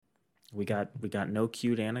We got no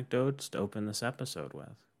cute anecdotes to open this episode with.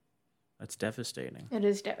 That's devastating. It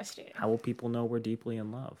is devastating. How will people know we're deeply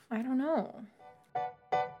in love? I don't know.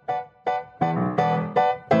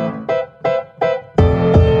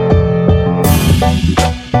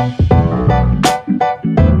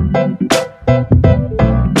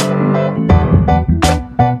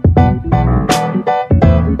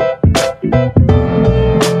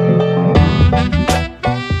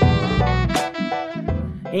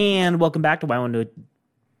 And welcome back to Why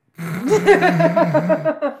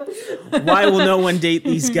Will No One Date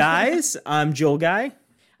These Guys? I'm Joel Guy.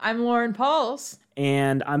 I'm Lauren Pauls.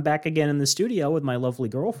 And I'm back again in the studio with my lovely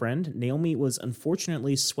girlfriend. Naomi was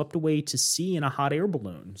unfortunately swept away to sea in a hot air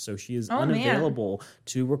balloon, so she is unavailable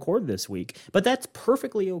to record this week. But that's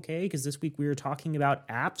perfectly okay, because this week we are talking about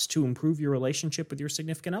apps to improve your relationship with your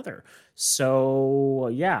significant other. So,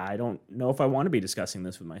 yeah, I don't know if I want to be discussing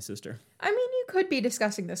this with my sister. I mean, you could be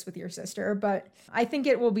discussing this with your sister, but I think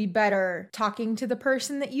it will be better talking to the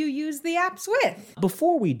person that you use the apps with.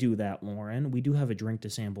 Before we do that, Lauren, we do have a drink to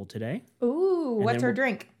sample today. Ooh, what's our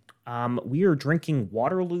drink? We are drinking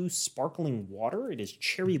Waterloo Sparkling Water. It is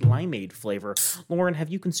cherry limeade flavor. Lauren, have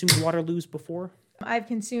you consumed Waterloos before? I've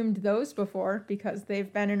consumed those before because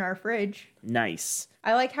they've been in our fridge. Nice.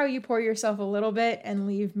 I like how you pour yourself a little bit and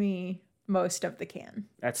leave me most of the can.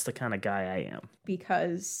 That's the kind of guy I am.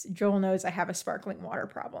 Because Joel knows I have a sparkling water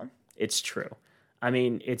problem. It's true. I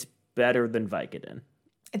mean, it's better than Vicodin.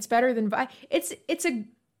 It's better than it's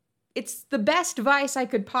the best vice I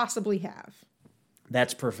could possibly have.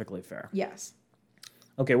 That's perfectly fair. Yes.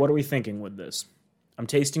 Okay, what are we thinking with this? I'm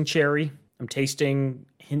tasting cherry. I'm tasting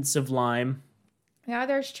hints of lime. Yeah,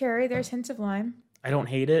 there's cherry. There's hints of lime. I don't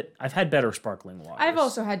hate it. I've had better sparkling water. I've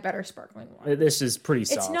also had better sparkling water. This is pretty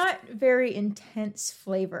soft. It's not very intense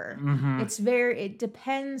flavor. Mm-hmm. It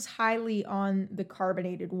depends highly on the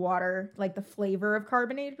carbonated water, like the flavor of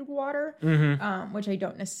carbonated water, which I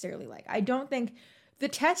don't necessarily like. I don't think the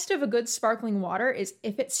test of a good sparkling water is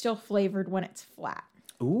if it's still flavored when it's flat.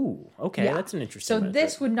 Ooh, okay, yeah. That's an interesting So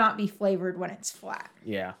this would not be flavored when it's flat.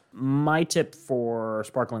 Yeah. My tip for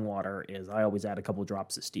sparkling water is I always add a couple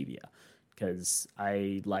drops of stevia because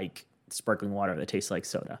I like sparkling water that tastes like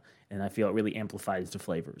soda, and I feel it really amplifies the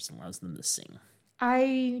flavors and allows them to sing.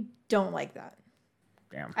 I don't like that.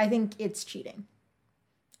 Damn. I think it's cheating.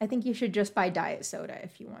 I think you should just buy diet soda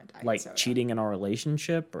if you want diet soda. Like cheating in our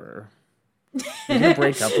relationship, or... You're going to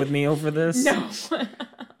break up with me over this? No.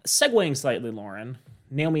 Segueing slightly, Lauren,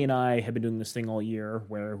 Naomi and I have been doing this thing all year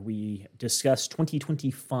where we discuss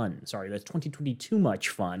 2020 fun. Sorry, that's 2020 too much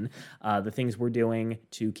fun. The things we're doing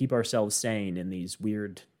to keep ourselves sane in these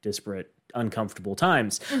weird, disparate, uncomfortable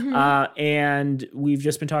times. Mm-hmm. And we've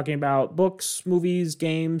just been talking about books, movies,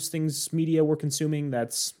 games, things, media we're consuming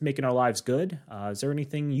that's making our lives good. Is there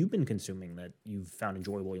anything you've been consuming that you've found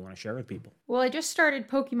enjoyable you want to share with people? Well, I just started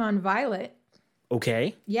Pokemon Violet.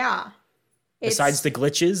 Okay. Yeah. Besides the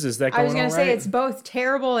glitches, is that going on? I was going to say it's both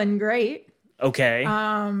terrible and great. Okay.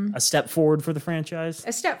 A step forward for the franchise?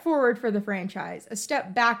 A step forward for the franchise. A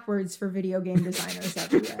step backwards for video game designers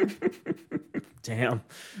everywhere. Damn.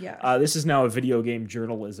 Yeah. This is now a video game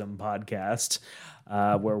journalism podcast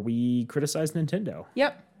where we criticize Nintendo.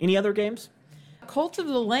 Yep. Any other games? Cult of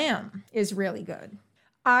the Lamb is really good.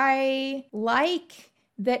 I like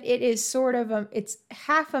that it is sort of it's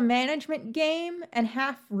half a management game and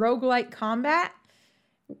half roguelike combat,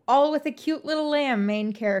 all with a cute little lamb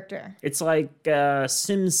main character. It's like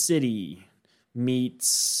SimCity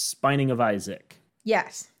meets Binding of Isaac.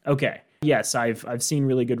 Yes. Okay. Yes, I've seen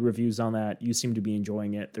really good reviews on that. You seem to be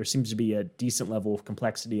enjoying it. There seems to be a decent level of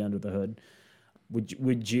complexity under the hood.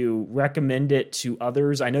 Would you recommend it to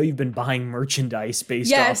others? I know you've been buying merchandise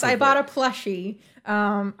based off of it. Yes, I bought a plushie.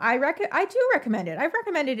 I do recommend it. I've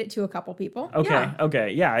recommended it to a couple people.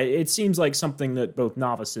 Okay. Yeah, it seems like something that both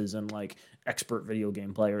novices and like expert video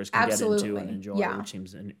game players can get into and enjoy,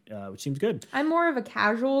 which seems good. I'm more of a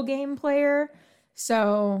casual game player,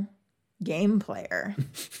 so game player.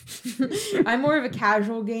 I'm more of a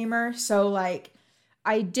casual gamer, so like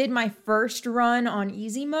I did my first run on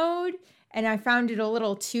easy mode and I found it a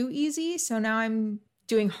little too easy, so now I'm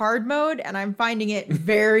doing hard mode and I'm finding it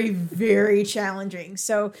very, very challenging.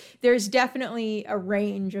 So there's definitely a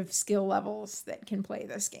range of skill levels that can play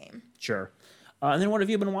this game. Sure. And then what have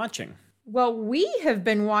you been watching? Well, we have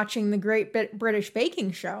been watching the Great British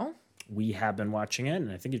Baking Show. We have been watching it,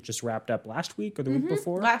 and I think it just wrapped up last week or the week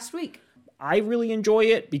before. Last week. I really enjoy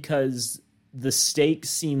it because the stakes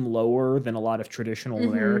seem lower than a lot of traditional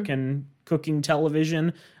American cooking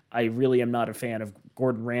television. I really am not a fan of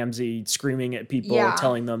Gordon Ramsay screaming at people,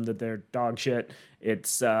 telling them that they're dog shit,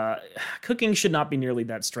 It's cooking should not be nearly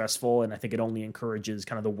that stressful, and I think it only encourages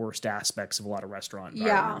kind of the worst aspects of a lot of restaurant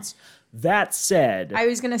environments. That said, I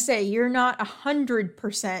was gonna say you're not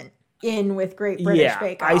 100% in with Great British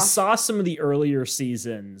Bake Off. I saw some of the earlier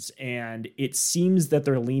seasons, and it seems that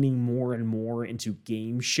they're leaning more and more into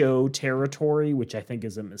game show territory, which I think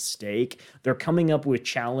is a mistake. They're coming up with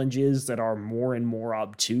challenges that are more and more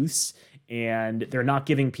obtuse, and they're not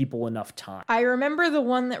giving people enough time. I remember the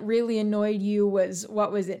one that really annoyed you was,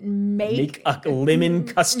 what was it? Make a lemon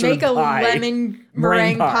custard make a pie. lemon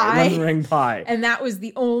meringue pie. Lemon meringue pie. And that was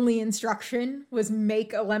the only instruction, was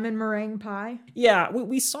make a lemon meringue pie. Yeah,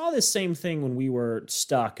 we saw this same thing when we were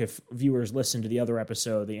stuck. If viewers listened to the other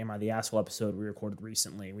episode, the Am I the Asshole episode we recorded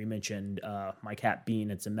recently, we mentioned my cat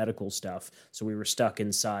Bean and some medical stuff. So we were stuck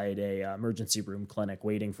inside a emergency room clinic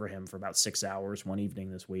waiting for him for about 6 hours one evening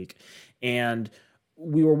this week. And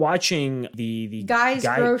we were watching the Guys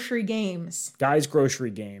Grocery Games. Guys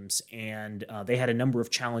Grocery Games, and they had a number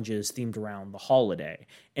of challenges themed around the holiday.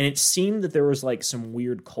 And it seemed that there was like some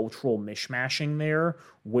weird cultural mishmashing there,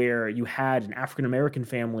 where you had an African-American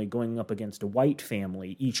family going up against a white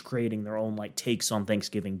family, each creating their own like takes on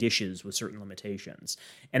Thanksgiving dishes with certain limitations.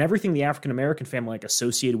 And everything the African-American family like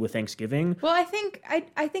associated with Thanksgiving. Well, I think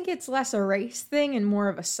it's less a race thing and more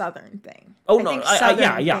of a Southern thing. Oh, no,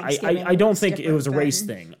 I don't think it was a race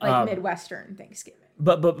thing. Like Midwestern Thanksgiving.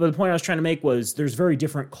 But the point I was trying to make was there's very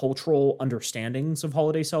different cultural understandings of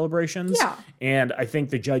holiday celebrations. Yeah. And I think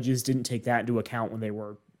the judges didn't take that into account when they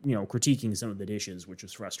were, critiquing some of the dishes, which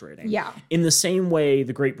was frustrating. Yeah. In the same way,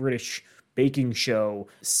 the Great British Baking Show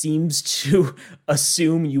seems to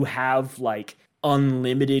assume you have like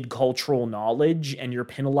unlimited cultural knowledge and you're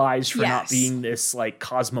penalized for not being this like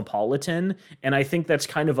cosmopolitan. And I think that's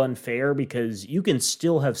kind of unfair because you can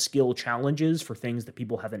still have skill challenges for things that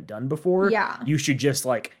people haven't done before. Yeah. You should just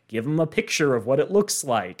like give them a picture of what it looks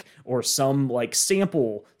like or some like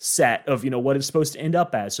sample set of, what it's supposed to end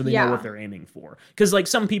up as so they know what they're aiming for. Because like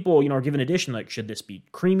some people, are given a dish and like, should this be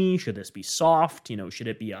creamy? Should this be soft? Should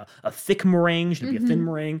it be a thick meringue? Should it be a thin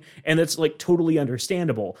meringue? And that's like totally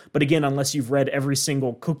understandable. But again, unless you've read every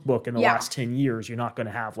single cookbook in the last 10 years, you're not going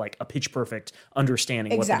to have like a pitch perfect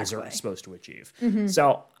understanding what the dessert is supposed to achieve.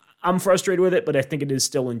 So I'm frustrated with it, but I think it is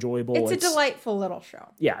still enjoyable. It's a delightful little show.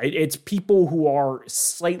 Yeah, it's people who are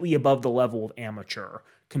slightly above the level of amateur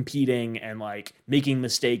competing and like making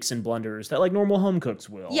mistakes and blunders that like normal home cooks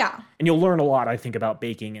will. Yeah. And you'll learn a lot, I think, about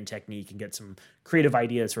baking and technique and get some creative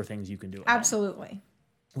ideas for things you can do. Absolutely.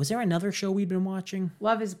 Was there another show we'd been watching?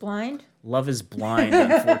 Love is Blind? Love is Blind,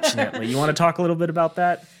 unfortunately. You want to talk a little bit about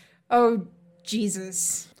that? Oh,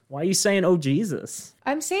 Jesus. Why are you saying, oh, Jesus?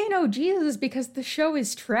 I'm saying, oh, Jesus, because the show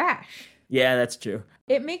is trash. Yeah, that's true.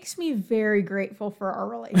 It makes me very grateful for our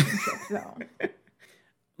relationship, though.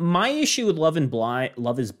 My issue with Love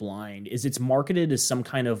is Blind is it's marketed as some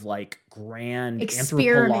kind of like grand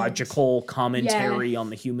anthropological commentary on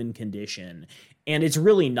the human condition. And it's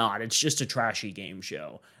really not. It's just a trashy game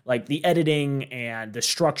show. Like the editing and the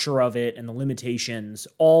structure of it and the limitations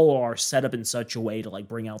all are set up in such a way to like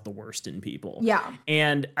bring out the worst in people. Yeah.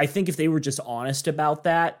 And I think if they were just honest about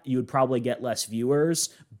that, you would probably get less viewers.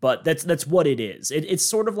 But that's what it is. It's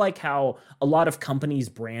sort of like how a lot of companies'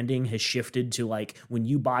 branding has shifted to like when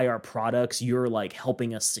you buy our products, you're like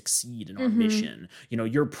helping us succeed in our mission.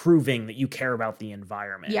 You're proving that you care about the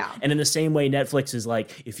environment. Yeah. And in the same way, Netflix is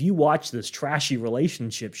like, if you watch this trashy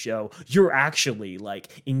relationship show, you're actually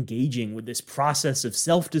like engaging with this process of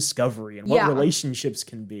self-discovery and what relationships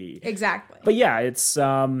can be. Exactly. But yeah, it's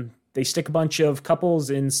they stick a bunch of couples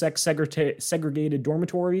in sex segregated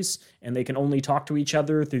dormitories, and they can only talk to each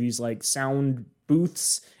other through these like sound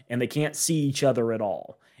booths, and they can't see each other at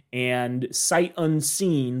all. And sight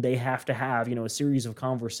unseen, they have to have, a series of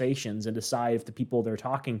conversations and decide if the people they're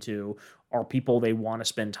talking to are people they want to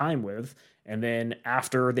spend time with. And then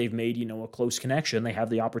after they've made, a close connection, they have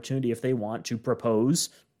the opportunity, if they want, to propose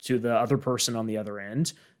to the other person on the other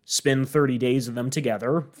end, spend 30 days of them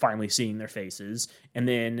together, finally seeing their faces. And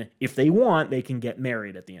then if they want, they can get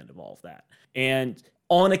married at the end of all of that. And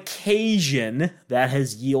on occasion, that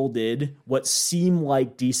has yielded what seem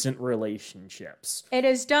like decent relationships. It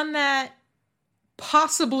has done that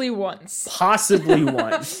possibly once. Possibly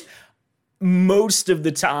once. Most of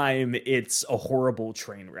the time, it's a horrible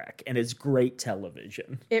train wreck, and it's great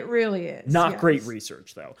television. It really is. Not great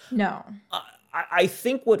research, though. No. I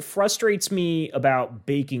think what frustrates me about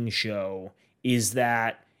Baking Show is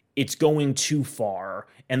that it's going too far.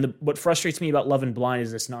 And what frustrates me about Love and Blind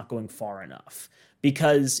is it's not going far enough.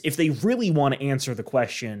 Because if they really want to answer the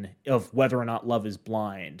question of whether or not love is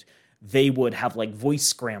blind, they would have like voice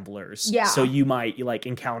scramblers. Yeah. So you might like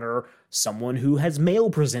encounter someone who has male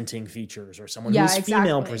presenting features or someone who's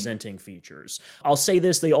female presenting features. I'll say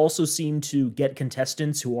this, they also seem to get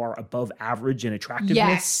contestants who are above average in attractiveness.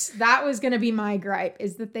 Yes, that was going to be my gripe,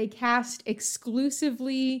 is that they cast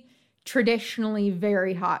exclusively traditionally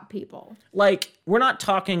very hot people. Like, we're not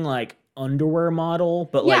talking like underwear model,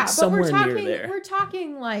 but like somewhere near there. We're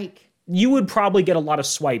talking like... You would probably get a lot of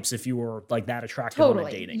swipes if you were like that attractive on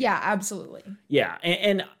a dating. Yeah, absolutely. Yeah,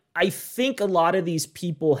 and I think a lot of these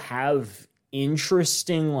people have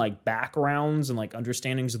interesting like backgrounds and like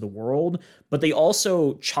understandings of the world, but they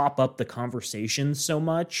also chop up the conversation so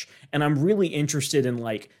much. And I'm really interested in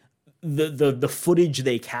like the footage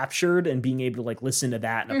they captured and being able to like listen to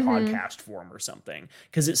that in a podcast form or something.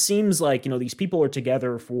 Because it seems like, these people are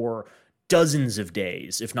together for dozens of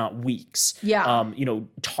days, if not weeks. Yeah.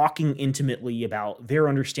 Talking intimately about their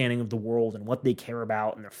understanding of the world and what they care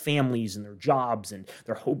about and their families and their jobs and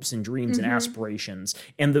their hopes and dreams and aspirations.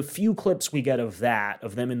 And the few clips we get of that,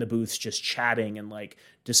 of them in the booths just chatting and like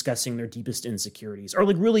discussing their deepest insecurities, are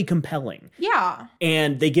like really compelling. Yeah.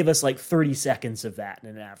 And they give us like 30 seconds of that in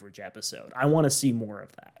an average episode. I want to see more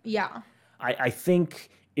of that. Yeah. I think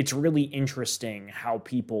it's really interesting how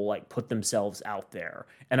people like put themselves out there.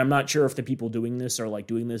 And I'm not sure if the people doing this are like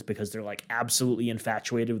doing this because they're like absolutely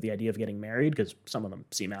infatuated with the idea of getting married, because some of them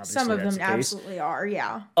seem obviously Some of them the absolutely are,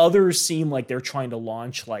 yeah. Others seem like they're trying to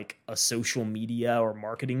launch like a social media or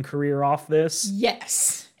marketing career off this.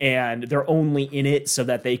 Yes. And they're only in it so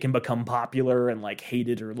that they can become popular and like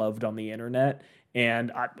hated or loved on the internet.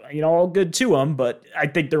 And, all good to them, but I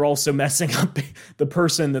think they're also messing up the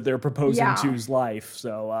person that they're proposing to's life.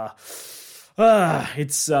 So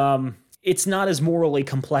it's not as morally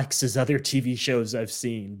complex as other TV shows I've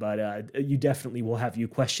seen, but you definitely will have you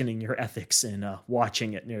questioning your ethics and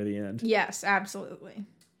watching it near the end. Yes, absolutely.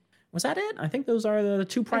 Was that it? I think those are the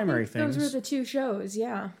two primary things. Those were the two shows,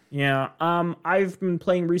 yeah. Yeah. I've been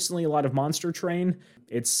playing recently a lot of Monster Train.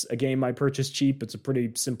 It's a game I purchased cheap. It's a pretty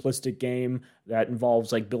simplistic game that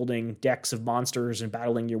involves like building decks of monsters and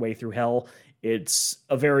battling your way through hell. It's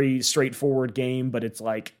a very straightforward game, but it's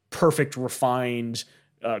like perfect, refined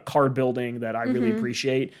card building that I really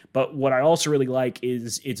appreciate. But what I also really like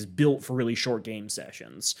is it's built for really short game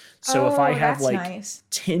sessions. So if I have like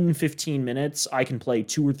 10, 15 minutes, I can play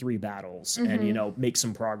 2 or 3 battles and, make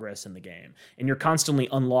some progress in the game. And you're constantly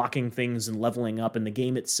unlocking things and leveling up, and the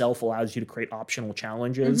game itself allows you to create optional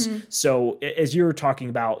challenges. So as you were talking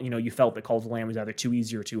about, you felt that Call of the Lamb was either too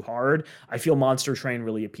easy or too hard. I feel Monster Train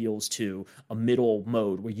really appeals to a middle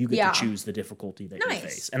mode where you get to choose the difficulty that you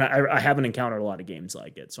face. And I haven't encountered a lot of games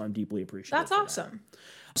like it, so I'm deeply appreciative. That's awesome.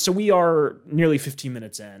 So we are nearly 15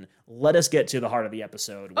 minutes in. Let us get to the heart of the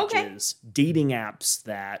episode, which is dating apps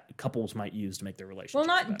that couples might use to make their relationship. Well,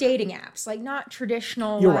 not dating apps, like not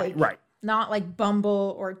traditional. You're right. Not like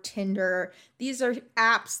Bumble or Tinder. These are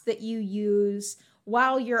apps that you use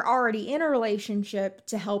while you're already in a relationship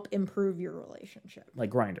to help improve your relationship. Like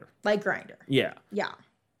Grindr. Yeah. Yeah.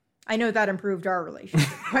 I know that improved our relationship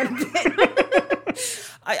quite a bit.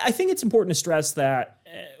 I think it's important to stress that,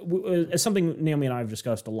 as something Naomi and I have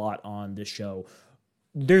discussed a lot on this show,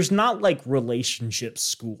 there's not like relationship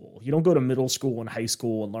school. You don't go to middle school and high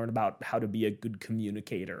school and learn about how to be a good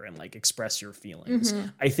communicator and like express your feelings.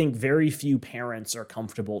 I think very few parents are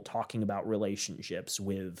comfortable talking about relationships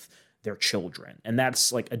with their children. And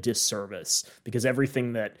that's like a disservice, because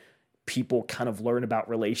everything that people kind of learn about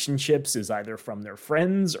relationships is either from their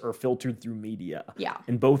friends or filtered through media. Yeah.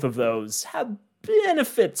 And both of those have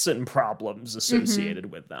benefits and problems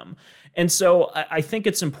associated with them. And so I think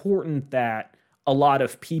it's important that a lot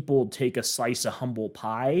of people take a slice of humble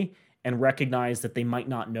pie and recognize that they might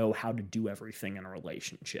not know how to do everything in a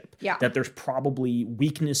relationship. Yeah. That there's probably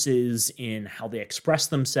weaknesses in how they express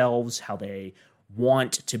themselves, how they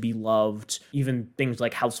want to be loved, even things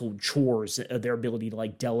like household chores, their ability to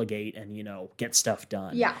like delegate and, get stuff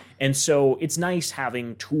done. Yeah. And so it's nice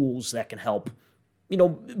having tools that can help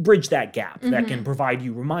bridge that gap, that can provide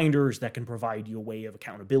you reminders, that can provide you a way of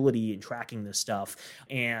accountability and tracking this stuff,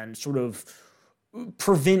 and sort of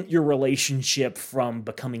prevent your relationship from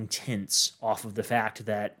becoming tense off of the fact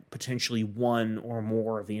that potentially one or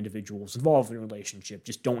more of the individuals involved in a relationship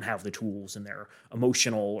just don't have the tools in their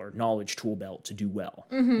emotional or knowledge tool belt to do well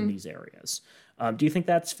in these areas. Do you think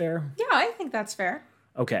that's fair? Yeah, I think that's fair.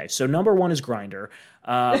 Okay, so number 1 is Grindr.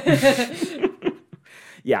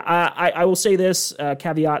 Yeah, I will say this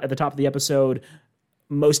caveat at the top of the episode: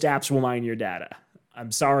 most apps will mine your data.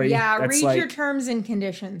 I'm sorry. Yeah, That's read like, your terms and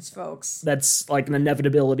conditions, folks. that's like an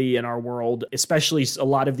inevitability in our world, especially a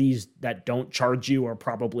lot of these that don't charge you are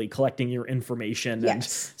probably collecting your information and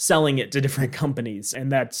Yes. selling it to different companies. And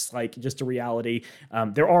that's like just a reality.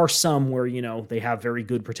 There are some where, they have very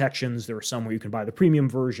good protections. There are some where you can buy the premium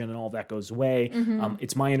version and all that goes away.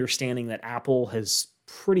 It's my understanding that Apple has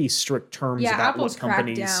pretty strict terms Yeah, about Apple's what cracked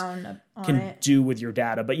companies down on can it. do with your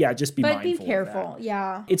data. But yeah, just be But mindful be of careful. that.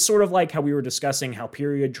 Yeah. It's sort of like how we were discussing how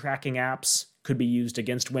period tracking apps could be used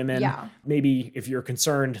against women. Yeah. Maybe if you're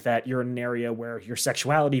concerned that you're in an area where your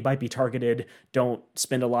sexuality might be targeted, don't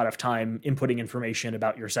spend a lot of time inputting information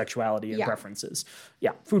about your sexuality and Yeah. preferences.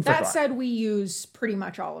 Yeah, food for That thought. said, we use pretty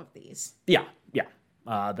much all of these. Yeah.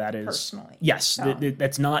 That is Personally. yes. So.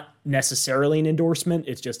 That's not necessarily an endorsement.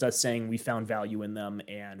 It's just us saying we found value in them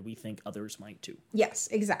and we think others might too. Yes,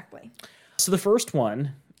 exactly. So the first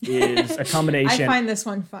one is a I combination. find this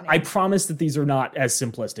one funny. I promise that these are not as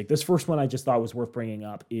simplistic. This first one I just thought was worth bringing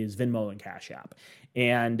up is Venmo and Cash App.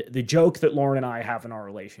 And the joke that Lauren and I have in our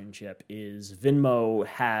relationship is Venmo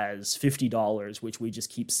has $50, which we just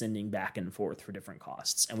keep sending back and forth for different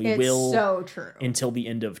costs. And we It's will so true. until the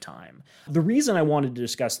end of time. The reason I wanted to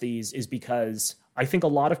discuss these is because I think a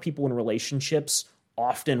lot of people in relationships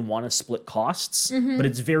often want to split costs, but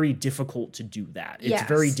it's very difficult to do that. It's Yes.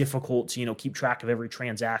 very difficult to, keep track of every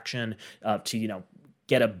transaction, to,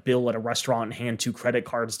 get a bill at a restaurant and hand 2 credit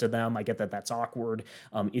cards to them. I get that that's awkward.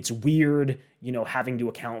 It's weird, having to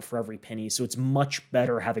account for every penny. So it's much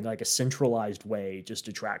better having like a centralized way just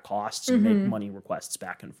to track costs and make money requests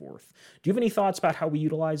back and forth. Do you have any thoughts about how we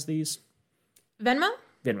utilize these? Venmo?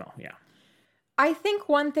 Venmo, yeah. I think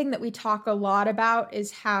one thing that we talk a lot about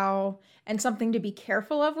is how, and something to be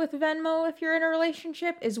careful of with Venmo if you're in a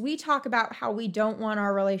relationship, is we talk about how we don't want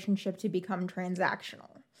our relationship to become transactional.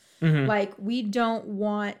 Like, we don't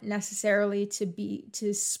want necessarily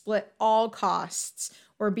to split all costs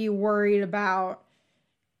or be worried about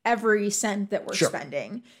every cent that we're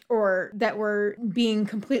spending, or that we're being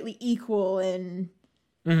completely equal in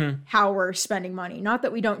how we're spending money. Not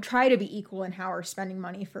that we don't try to be equal in how we're spending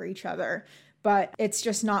money for each other, but it's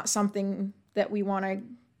just not something that we want to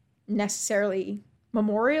necessarily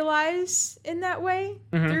memorialize in that way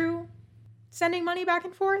through sending money back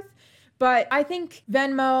and forth. But I think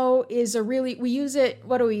Venmo is we use it,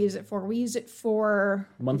 what do we use it for? We use it for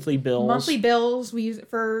Monthly bills. We use it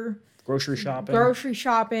for Grocery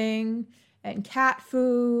shopping. And cat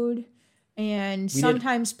food, and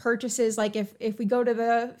sometimes purchases, like if we go to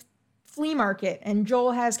the flea market and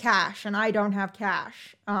Joel has cash and I don't have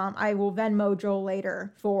cash, I will Venmo Joel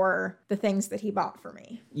later for the things that he bought for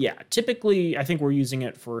me. Yeah, typically I think we're using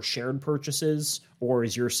it for shared purchases, or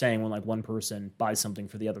as you're saying, when like one person buys something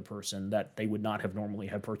for the other person that they would not have normally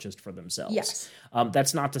have purchased for themselves. Yes.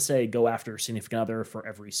 That's not to say go after a significant other for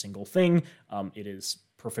every single thing. It is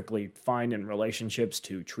perfectly fine in relationships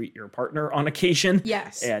to treat your partner on occasion.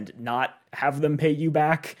 Yes. And not have them pay you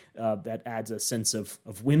back. That adds a sense of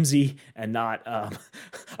whimsy and not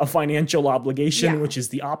a financial obligation, which is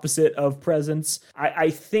the opposite of presence.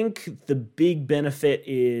 I think the big benefit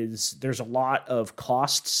is there's a lot of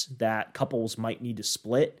costs that couples might need to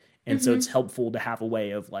split. And so it's helpful to have a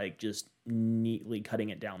way of like just neatly cutting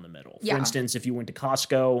it down the middle. For instance, if you went to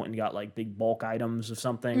Costco and you got like big bulk items of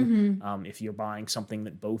something, if you're buying something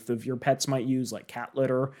that both of your pets might use, like cat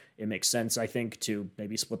litter, it makes sense, I think, to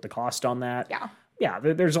maybe split the cost on that. Yeah,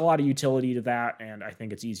 there's a lot of utility to that, and I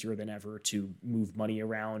think it's easier than ever to move money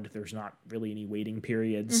around. There's not really any waiting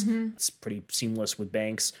periods. It's pretty seamless with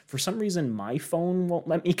banks. For some reason, my phone won't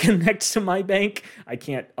let me connect to my bank. I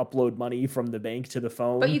can't upload money from the bank to the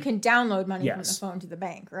phone. But you can download money from the phone to the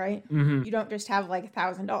bank, right? You don't just have like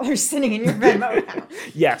 $1,000 sitting in your Venmo account.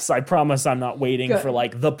 Yes, I promise I'm not waiting for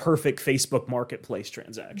like the perfect Facebook Marketplace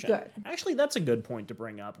transaction. Good. Actually, that's a good point to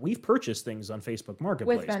bring up. We've purchased things on Facebook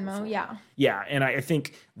Marketplace With Venmo, before. yeah. Yeah, and I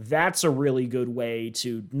think that's a really good way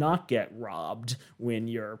to not get robbed when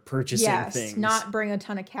you're purchasing things. Not bring a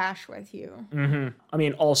ton of cash with you. I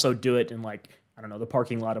mean, also do it in like, I don't know, the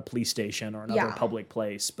parking lot of a police station or another public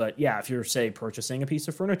place. But yeah, if you're, say, purchasing a piece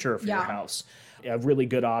of furniture for your house, a really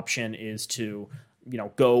good option is to,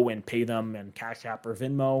 go and pay them in Cash App or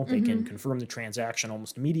Venmo. They can confirm the transaction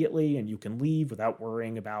almost immediately, and you can leave without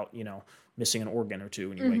worrying about, missing an organ or two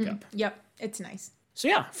when you wake up. Yep, it's nice. So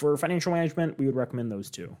yeah, for financial management, we would recommend those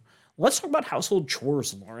two. Let's talk about household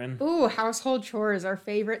chores, Lauren. Ooh, household chores, our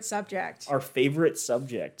favorite subject. Our favorite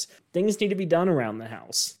subject. Things need to be done around the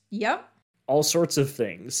house. Yep. All sorts of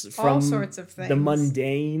things. All sorts of things. The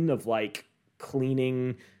mundane of like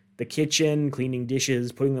cleaning the kitchen, cleaning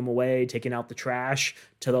dishes, putting them away, taking out the trash,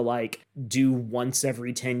 to the like do once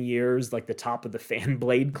every 10 years, like the top of the fan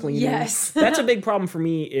blade cleaning. Yes. That's a big problem for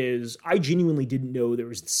me is I genuinely didn't know there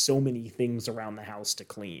was so many things around the house to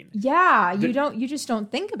clean. Yeah, you just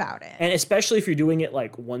don't think about it. And especially if you're doing it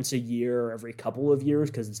like once a year or every couple of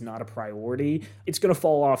years because it's not a priority, it's going to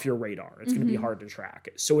fall off your radar. It's going to be hard to track.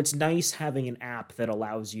 So it's nice having an app that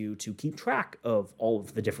allows you to keep track of all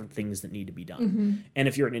of the different things that need to be done. And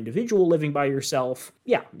if you're an individual living by yourself,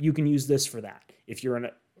 yeah, you can use this for that. If you're in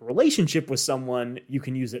a relationship with someone, you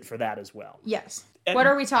can use it for that as well. Yes. What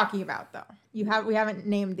are we talking about though? We haven't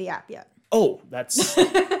named the app yet. Oh, that's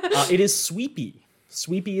it is Sweepy.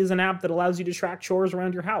 Sweepy is an app that allows you to track chores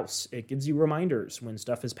around your house. It gives you reminders when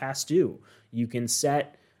stuff is past due. You can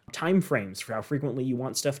set time frames for how frequently you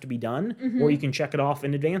want stuff to be done, or you can check it off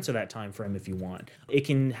in advance of that time frame if you want. It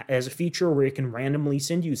can has a feature where it can randomly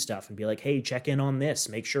send you stuff and be like, hey, check in on this.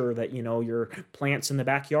 Make sure that, you know, your plants in the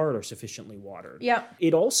backyard are sufficiently watered. Yep.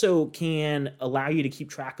 It also can allow you to keep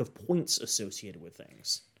track of points associated with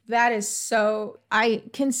things. That is so... I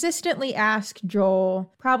consistently ask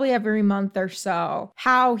Joel, probably every month or so,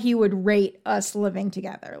 how he would rate us living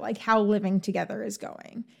together, like how living together is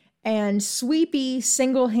going. And Sweepy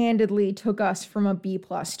single-handedly took us from a B+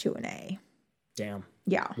 to an A. Damn.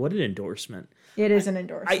 Yeah. What an endorsement. It is an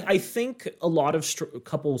endorsement. I think a lot of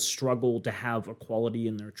couples struggle to have equality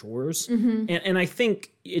in their chores. And I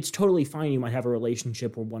think it's totally fine. You might have a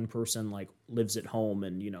relationship where one person like lives at home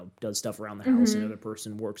and, you know, does stuff around the house and the other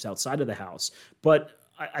person works outside of the house. But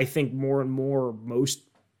I think more and more, most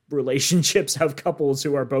relationships have couples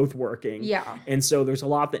who are both working. Yeah. And so there's a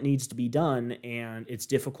lot that needs to be done, and it's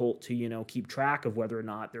difficult to, you know, keep track of whether or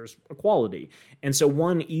not there's equality. And so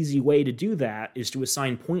one easy way to do that is to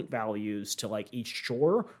assign point values to like each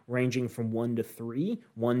chore, ranging from 1 to 3,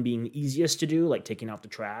 1 being easiest to do, like taking out the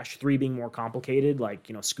trash, 3 being more complicated, like,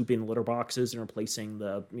 you know, scooping the litter boxes and replacing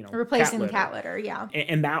the, you know, replacing the cat litter. Yeah.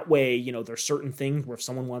 And that way, you know, there's certain things where if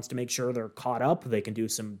someone wants to make sure they're caught up, they can do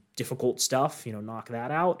some difficult stuff, you know, knock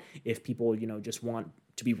that out. If people, you know, just want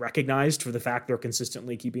to be recognized for the fact they're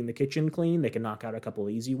consistently keeping the kitchen clean, they can knock out a couple of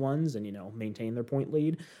easy ones and, you know, maintain their point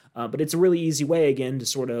lead. But it's a really easy way, again, to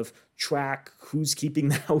sort of track who's keeping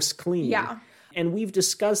the house clean. Yeah. And we've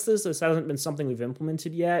discussed this. This hasn't been something we've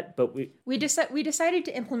implemented yet, but we decided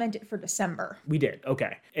to implement it for December. We did.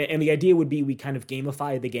 Okay. And the idea would be we kind of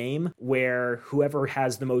gamify the game where whoever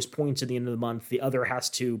has the most points at the end of the month, the other has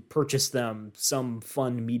to purchase them some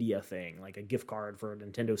fun media thing, like a gift card for a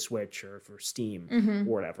Nintendo Switch or for Steam or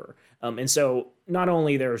whatever. And so not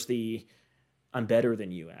only there's the I'm better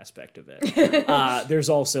than you aspect of it. There's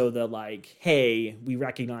also the like, hey, we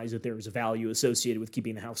recognize that there's a value associated with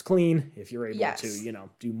keeping the house clean. If you're able to, you know,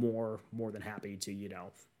 do more than happy to, you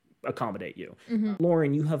know, accommodate you.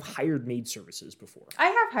 Lauren, you have hired maid services before. I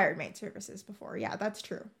have hired maid services before. Yeah, that's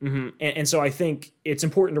true. And so I think it's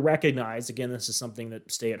important to recognize, again, this is something that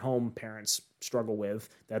stay-at-home parents struggle with,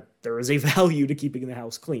 that there is a value to keeping the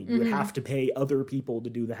house clean. You would have to pay other people to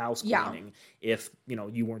do the house cleaning if, you know,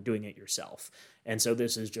 you weren't doing it yourself. And so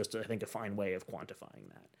this is just, I think, a fine way of quantifying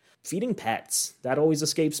that. Feeding pets, that always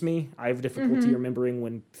escapes me. I have difficulty remembering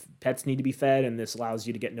when pets need to be fed, and this allows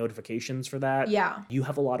you to get notifications for that. Yeah. You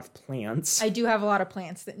have a lot of plants. I do have a lot of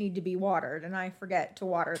plants that need to be watered, and I forget to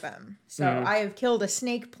water them. So I have killed a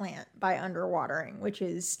snake plant by underwatering, which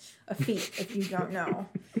is a feat if you don't know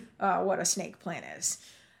what a snake plant is.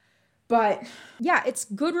 But yeah, it's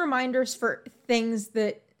good reminders for things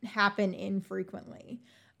that happen infrequently.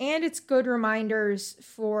 And it's good reminders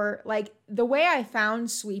for, like, the way I found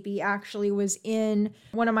Sweepy actually was in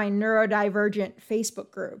one of my neurodivergent Facebook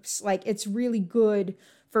groups. Like, it's really good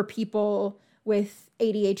for people with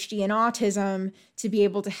ADHD and autism to be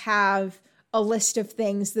able to have a list of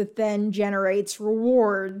things that then generates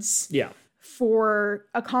rewards for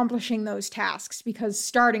accomplishing those tasks, because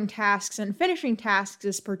starting tasks and finishing tasks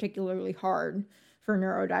is particularly hard for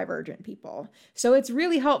neurodivergent people. So it's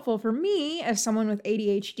really helpful for me as someone with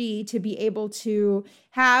ADHD to be able to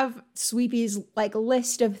have Sweepy's like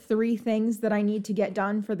list of 3 things that I need to get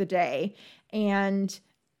done for the day, and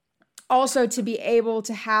also to be able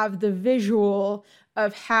to have the visual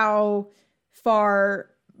of how far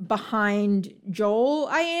behind Joel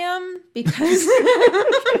I am, because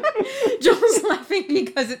Joel's laughing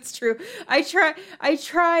because it's true. I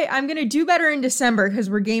try, I'm going to do better in December because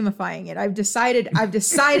we're gamifying it. I've decided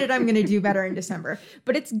I'm going to do better in December,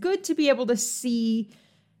 but it's good to be able to see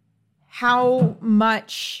how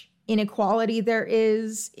much inequality there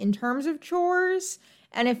is in terms of chores.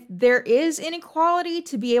 And if there is inequality,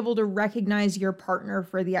 to be able to recognize your partner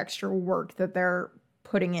for the extra work that they're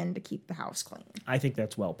putting in to keep the house clean. I think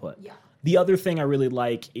that's well put. Yeah. The other thing I really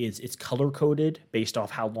like is it's color coded based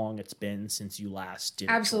off how long it's been since you last did a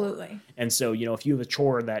chore. Absolutely. And so, if you have a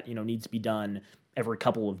chore that, needs to be done every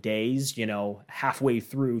couple of days, halfway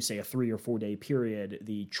through, say, a 3 or 4 day period,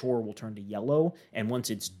 the chore will turn to yellow. And once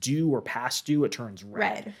it's due or past due, it turns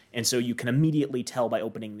red. And so you can immediately tell by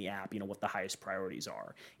opening the app, what the highest priorities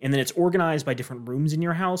are. And then it's organized by different rooms in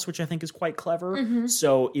your house, which I think is quite clever.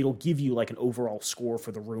 So it'll give you like an overall score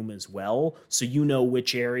for the room as well. So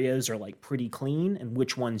which areas are like pretty clean and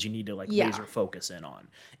which ones you need to laser focus in on.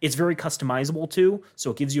 It's very customizable too.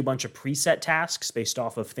 So it gives you a bunch of preset tasks based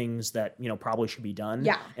off of things that, probably should be done.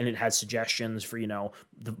 Yeah. And it has suggestions for,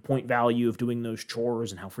 the point value of doing those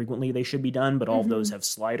chores and how frequently they should be done. But all of those have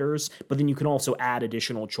sliders. But then you can also add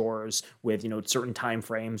additional chores with, certain time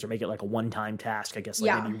frames or make it like a one-time task, I guess,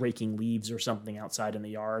 maybe raking leaves or something outside in the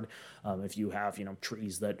yard. If you have,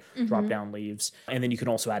 trees that drop down leaves. And then you can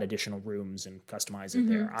also add additional rooms and customize it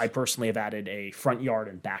there. I personally have added a front yard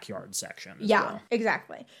and backyard section as well.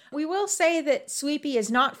 Exactly. We will say that Sweepy is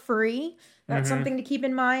not free. That's something to keep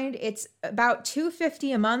in mind. It's about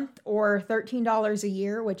 $2.50 a month or $13 a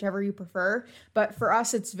year, whichever you prefer. But for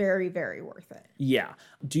us, it's very, very worth it. Yeah.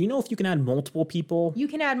 Do you know if you can add multiple people? You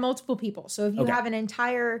can add multiple people. So if you have an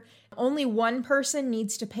only one person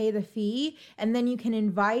needs to pay the fee, and then you can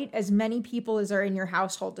invite as many people as are in your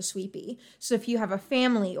household to Sweepy. So if you have a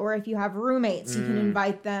family or if you have roommates, you can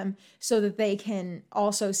invite them so that they can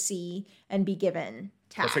also see and be given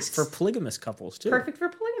tasks. Perfect for polygamous couples too. Perfect for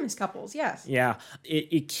polygamous couples, yes. Yeah.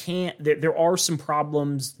 It can't, there are some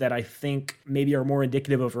problems that I think maybe are more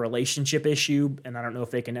indicative of a relationship issue, and I don't know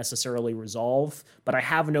if they can necessarily resolve, but I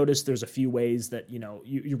have noticed there's a few ways that,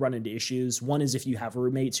 you run into issues. One is if you have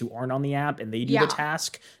roommates who aren't on the app and they do the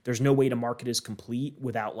task, there's no way to mark it as complete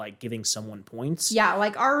without giving someone points. Yeah,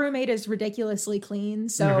 our roommate is ridiculously clean,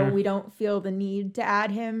 so we don't feel the need to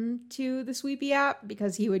add him to the Sweepy app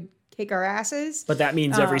because he would kick our asses. But that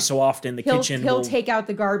means every so often he'll take out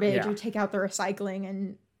the garbage or take out the recycling,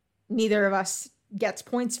 and neither of us gets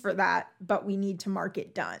points for that, but we need to mark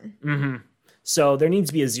it done. So there needs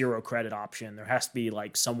to be a 0 credit option. There has to be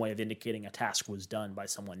some way of indicating a task was done by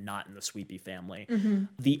someone not in the Sweepy family.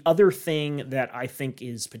 The other thing that I think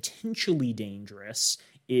is potentially dangerous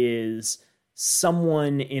is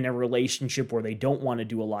someone in a relationship where they don't want to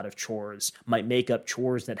do a lot of chores might make up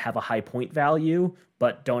chores that have a high point value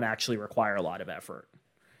but don't actually require a lot of effort.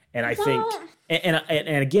 And I think, and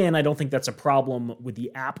again, I don't think that's a problem with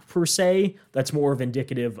the app per se. That's more of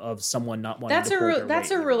indicative of someone not wanting to pull their weight.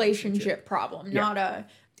 That's a relationship problem, not a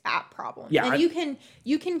app problem. Yeah, and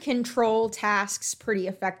you can control tasks pretty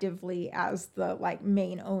effectively as the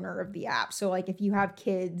main owner of the app. So if you have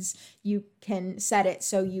kids, you can set it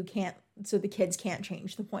so the kids can't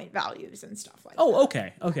change the point values and stuff like that. Oh,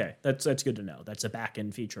 okay. That's good to know. That's a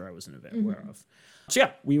back-end feature I wasn't aware of. So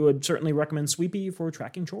yeah, we would certainly recommend Sweepy for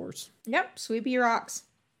tracking chores. Yep, Sweepy rocks.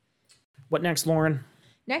 What next, Lauren?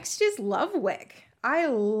 Next is Lovewick. I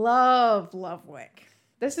love Lovewick.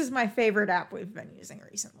 This is my favorite app we've been using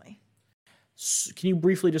recently. Can you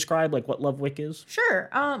briefly describe what Lovewick is? Sure.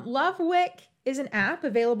 Lovewick is an app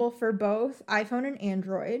available for both iPhone and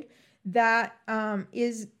Android that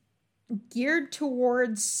is geared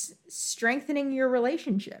towards strengthening your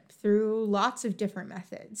relationship through lots of different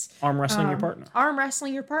methods. Arm wrestling your partner. Arm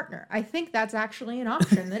wrestling your partner. I think that's actually an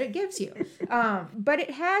option that it gives you. But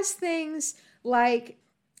it has things like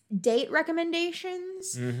date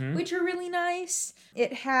recommendations, which are really nice.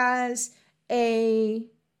 It has a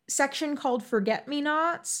section called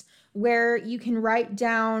Forget-Me-Nots, where you can write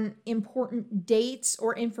down important dates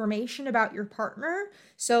or information about your partner.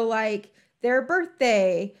 So their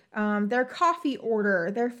birthday, their coffee order,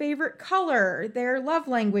 their favorite color, their love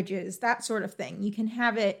languages, that sort of thing. You can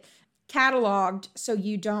have it cataloged so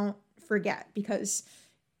you don't forget, because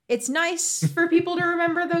it's nice for people to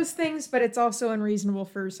remember those things, but it's also unreasonable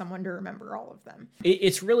for someone to remember all of them.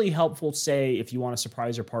 It's really helpful, say, if you want to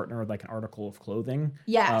surprise your partner with an article of clothing.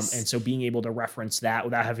 Yes. And so being able to reference that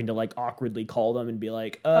without having to awkwardly call them and be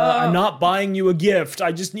I'm not buying you a gift.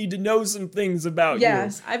 I just need to know some things about you.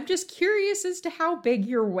 Yes. I'm just curious as to how big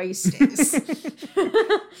your waist is.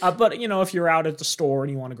 But, if you're out at the store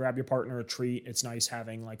and you want to grab your partner a treat, it's nice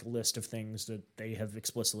having a list of things that they have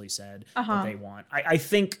explicitly said that they want. I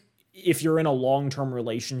think if you're in a long-term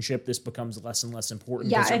relationship, this becomes less and less important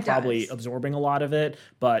because you're probably absorbing a lot of it.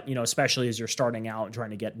 But, especially as you're starting out and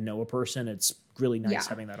trying to get to know a person, it's really nice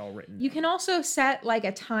having that all written. You can also set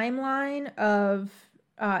a timeline of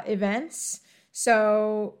events.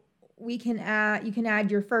 So you can add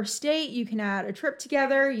your first date. You can add a trip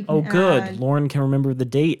together. You can good. Lauren can remember the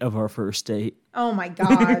date of our first date. Oh my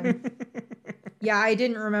God. Yeah, I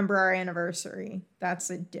didn't remember our anniversary. That's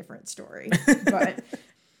a different story. But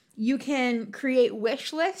you can create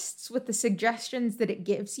wish lists with the suggestions that it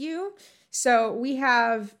gives you. So we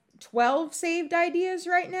have 12 saved ideas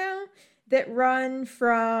right now that run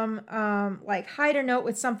from like hide a note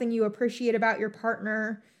with something you appreciate about your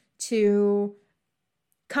partner to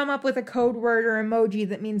come up with a code word or emoji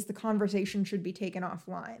that means the conversation should be taken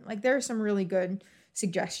offline. Like there are some really good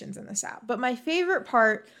suggestions in this app. But my favorite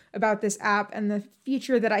part about this app and the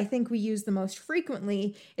feature that I think we use the most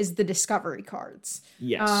frequently is the discovery cards.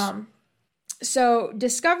 Yes. So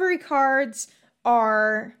discovery cards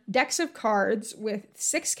are decks of cards with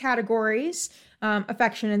 6 categories: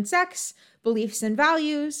 affection and sex, beliefs and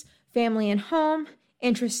values, family and home,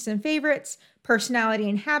 interests and favorites, personality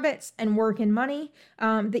and habits, and work and money,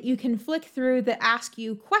 that you can flick through that ask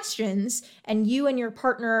you questions, and you and your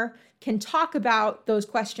partner can talk about those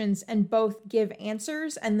questions and both give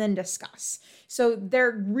answers and then discuss. So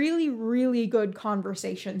they're really, really good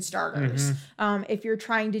conversation starters. If you're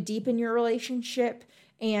trying to deepen your relationship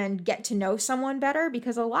and get to know someone better,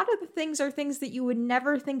 because a lot of the things are things that you would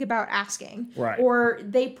never think about asking. Right. Or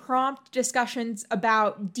they prompt discussions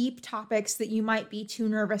about deep topics that you might be too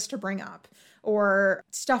nervous to bring up, or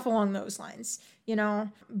stuff along those lines, you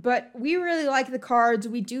know? But we really like the cards.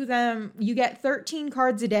 We do them. You get 13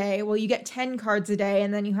 cards a day. Well, you get 10 cards a day,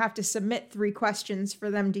 and then you have to submit 3 questions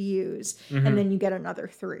for them to use, and then you get another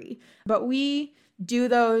 3. But we do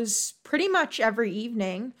those pretty much every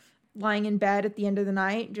evening, lying in bed at the end of the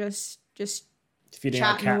night, just feeding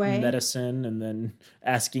our chatting cat away. medicine and then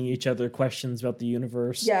asking each other questions about the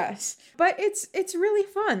universe. Yes. But it's really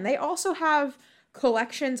fun. They also have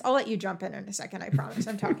collections. I'll let you jump in a second. I promise.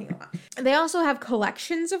 I'm talking a lot. They also have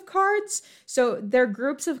collections of cards. So they're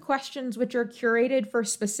groups of questions which are curated for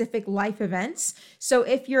specific life events. So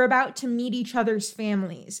if you're about to meet each other's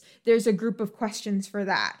families, there's a group of questions for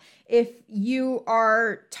that. If you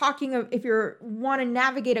are if you want to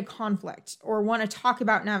navigate a conflict or want to talk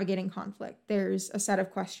about navigating conflict, there's a set of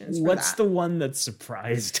questions for What's that. the one that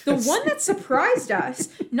surprised The us? one that surprised us,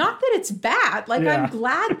 not that it's bad. Like, Yeah. I'm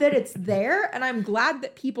glad that it's there, and I'm glad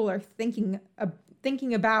that people are thinking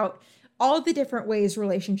about all the different ways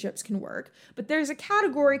relationships can work. But there's a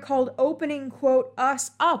category called opening, quote,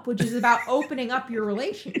 us up, which is about opening up your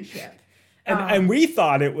relationship. And we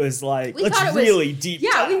thought it was like, We let's thought it was- really deep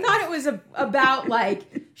Yeah, we dive. thought it was about like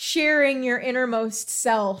sharing your innermost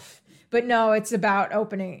self, but no, it's about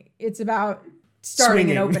starting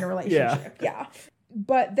Swinging. an open relationship. Yeah.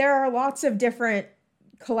 But there are lots of different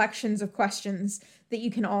collections of questions that you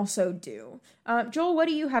can also do. Joel, what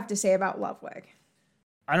do you have to say about Lovewig?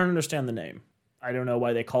 I don't understand the name. I don't know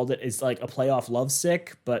why they called it. It's like a play off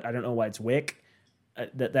Lovesick, but I don't know why it's Wick.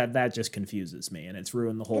 That just confuses me, and it's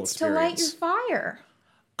ruined the whole It's to light experience. your fire.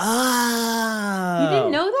 Oh. You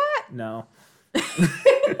didn't know that? No.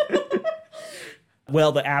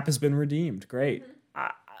 Well, the app has been redeemed. Great.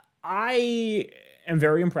 I am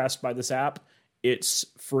very impressed by this app. It's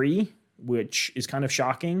free, which is kind of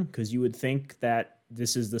shocking because you would think that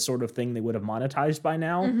this is the sort of thing they would have monetized by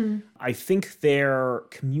now. I think their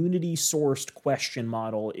community-sourced question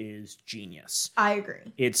model is genius. I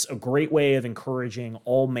agree. It's a great way of encouraging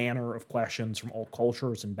all manner of questions from all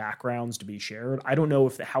cultures and backgrounds to be shared. I don't know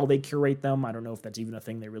how they curate them. I don't know if that's even a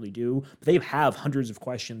thing they really do. But they have hundreds of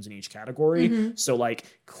questions in each category. So like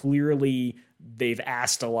clearly they've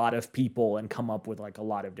asked a lot of people and come up with like a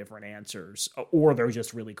lot of different answers, or they're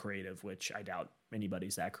just really creative, which I doubt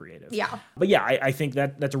anybody's that creative. Yeah. But yeah, I think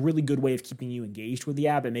that's a really good way of keeping you engaged with the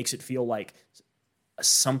app. It makes it feel like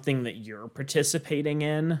something that you're participating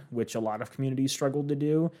in, which a lot of communities struggle to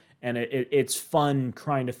do. And it's fun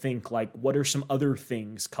trying to think like, what are some other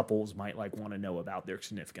things couples might like want to know about their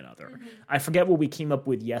significant other? I forget what we came up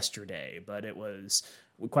with yesterday, but it was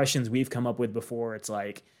questions we've come up with before. It's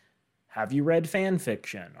like, have you read fan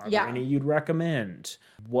fiction? Are there any you'd recommend?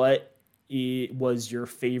 What was your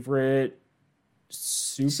favorite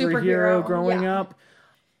superhero growing up?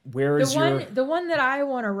 Where is the one that I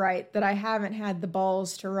want to write that I haven't had the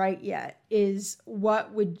balls to write yet is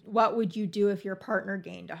what would you do if your partner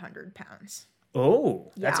gained 100 pounds?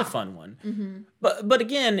 Oh, that's a Yeah. fun one. But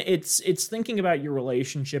again, it's thinking about your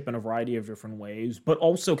relationship in a variety of different ways, but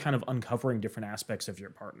also kind of uncovering different aspects of your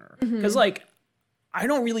partner. Because like, I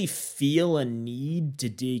don't really feel a need to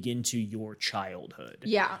dig into your childhood.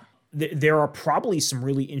 Yeah. There are probably some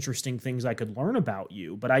really interesting things I could learn about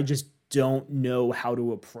you, but I just don't know how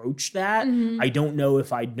to approach that. I don't know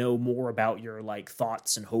if I'd know more about your like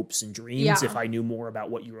thoughts and hopes and dreams if I knew more about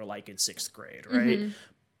what you were like in 6th grade, right?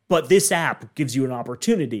 But this app gives you an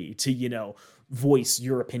opportunity to, voice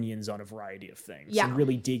your opinions on a variety of things Yeah. and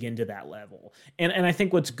really dig into that level. And I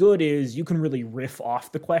think what's good is you can really riff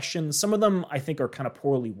off the questions. Some of them I think are kind of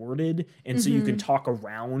poorly worded, and so you can talk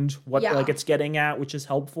around what Yeah. like it's getting at, which is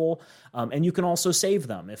helpful. And you can also save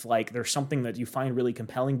them if like there's something that you find really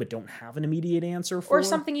compelling but don't have an immediate answer for. Or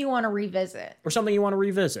something you want to revisit. Or something you want to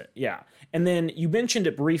revisit. Yeah. And then you mentioned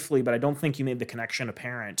it briefly, but I don't think you made the connection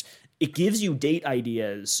apparent. It gives you date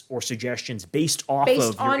ideas or suggestions based off of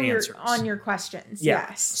your answers. On your questions. Yeah.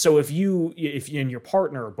 Yes. So if you and your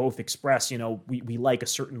partner both express, we like a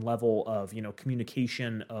certain level of,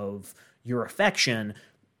 communication of your affection,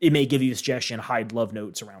 it may give you a suggestion, hide love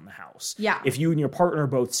notes around the house. Yeah. If you and your partner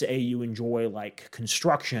both say you enjoy like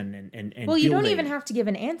construction and Well, you don't building- even have to give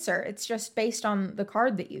an answer. It's just based on the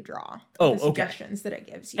card that you draw. Oh, the okay. suggestions that it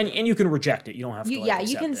gives you. and you can reject it. You don't have to. you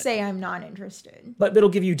accept can it. say I'm not interested. But it'll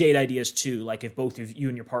give you date ideas too. Like if both of you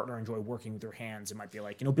and your partner enjoy working with your hands, it might be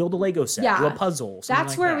like, build a Lego set, Yeah. do a puzzle. Something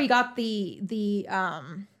That's like where that. we got the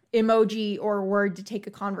emoji or word to take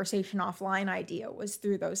a conversation offline idea, was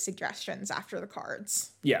through those suggestions after the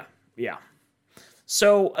cards. Yeah, yeah.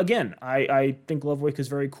 So again, I think Lovewick is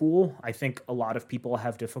very cool. I think a lot of people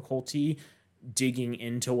have difficulty digging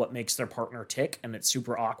into what makes their partner tick, and it's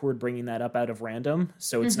super awkward bringing that up out of random.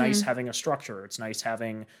 So it's nice having a structure. It's nice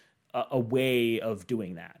having a way of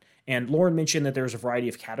doing that. And Lauren mentioned that there's a variety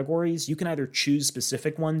of categories. You can either choose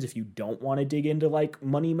specific ones if you don't want to dig into like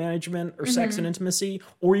money management or sex and intimacy,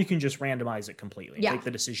 or you can just randomize it completely. Yeah. Take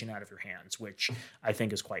the decision out of your hands, which I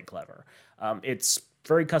think is quite clever. It's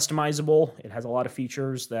very customizable. It has a lot of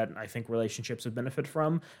features that I think relationships would benefit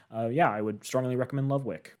from. I would strongly recommend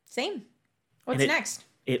Lovewick. Same. What's And next?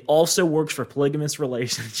 It also works for polygamous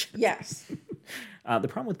relationships. Yes, The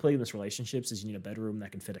problem with polygamous relationships is you need a bedroom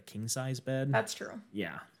that can fit a king-size bed. that's true.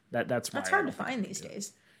 Yeah, that's why That's I hard to don't think find I these would do it.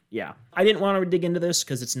 days. Yeah, I didn't want to dig into this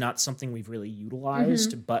because it's not something we've really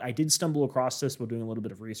utilized, but I did stumble across this while doing a little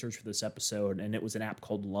bit of research for this episode, and it was an app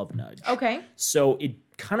called Love Nudge. Okay. So it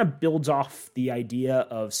kind of builds off the idea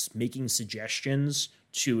of making suggestions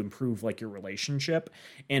to improve like your relationship.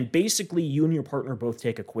 And basically you and your partner both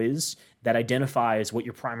take a quiz that identifies what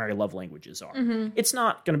your primary love languages are. It's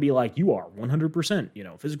not going to be like you are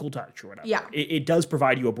 100%, physical touch or whatever. Yeah. It does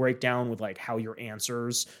provide you a breakdown with like how your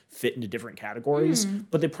answers fit into different categories.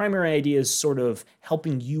 But the primary idea is sort of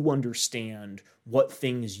helping you understand what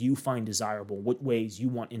things you find desirable, what ways you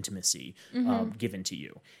want intimacy given to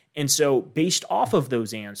you. And so based off of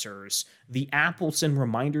those answers, the app will send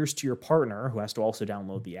reminders to your partner, who has to also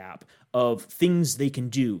download the app, of things they can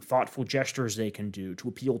do, thoughtful gestures they can do to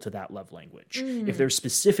appeal to that love language. If there's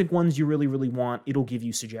specific ones you really, really want, it'll give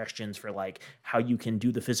you suggestions for like how you can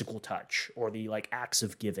do the physical touch or the like acts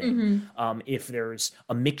of giving. If there's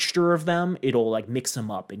a mixture of them, it'll like mix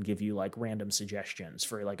them up and give you like random suggestions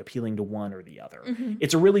for like appealing to one or the other.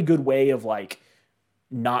 It's a really good way of like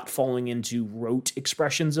not falling into rote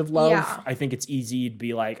expressions of love. Yeah. I think it's easy to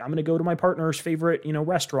be like, I'm going to go to my partner's favorite,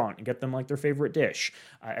 restaurant and get them like their favorite dish.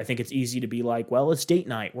 I think it's easy to be like, well, it's date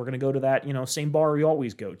night. We're going to go to that, same bar we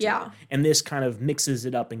always go to. Yeah. And this kind of mixes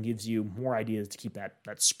it up and gives you more ideas to keep that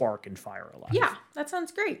spark and fire alive. Yeah, that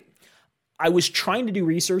sounds great. I was trying to do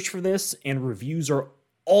research for this, and reviews are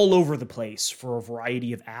all over the place for a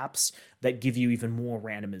variety of apps that give you even more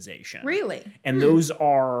randomization. Really? And those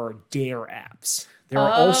are dare apps. There are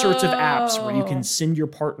all sorts of apps where you can send your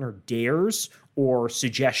partner dares or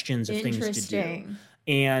suggestions of things to do. Interesting.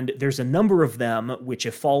 And there's a number of them which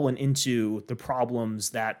have fallen into the problems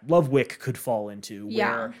that Lovewick could fall into, Yeah.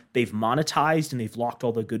 where they've monetized and they've locked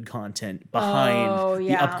all the good content behind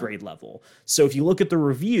the upgrade level. So if you look at the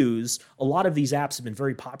reviews, a lot of these apps have been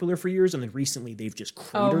very popular for years, and then recently they've just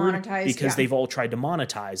cratered monetized, because yeah. they've all tried to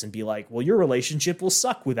monetize and be like, well, your relationship will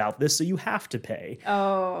suck without this, so you have to pay.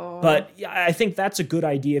 But yeah, I think that's a good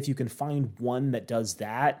idea if you can find one that does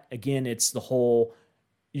that. Again, it's the whole,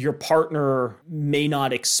 your partner may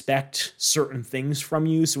not expect certain things from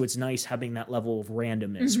you, so it's nice having that level of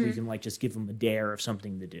randomness where you can like just give them a dare of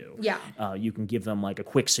something to do. Yeah. You can give them like a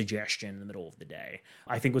quick suggestion in the middle of the day.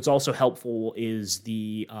 I think what's also helpful is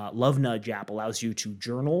the Love Nudge app allows you to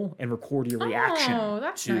journal and record your reaction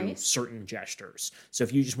that's to nice. certain gestures. So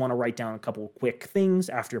if you just want to write down a couple of quick things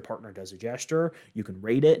after your partner does a gesture, you can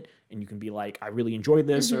rate it and you can be like, I really enjoyed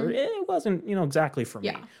this, or it wasn't, exactly for me.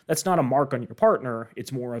 Yeah. That's not a mark on your partner.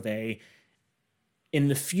 It's more of a, in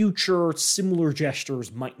the future, similar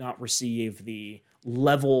gestures might not receive the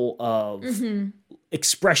level of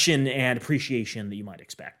expression and appreciation that you might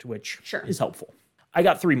expect, which Sure. is helpful. I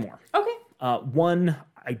got 3 more. Okay. One,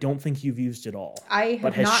 I don't think you've used at all, I have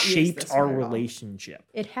but has not used shaped this our one at all. relationship.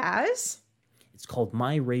 It has? It It's called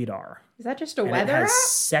My Radar. Is that just a And weather it has app?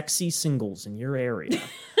 sexy singles in your area.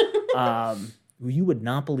 You would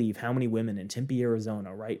not believe how many women in Tempe,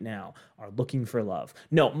 Arizona right now are looking for love.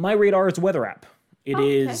 No, My Radar is a weather app. It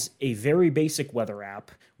is a very basic weather app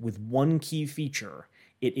with one key feature.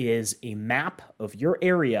 It is a map of your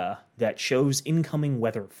area that shows incoming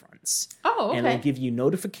weather fronts. Oh, okay. And it'll give you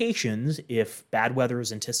notifications if bad weather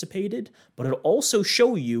is anticipated, but it'll also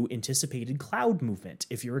show you anticipated cloud movement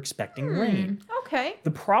if you're expecting rain. Okay. The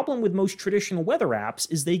problem with most traditional weather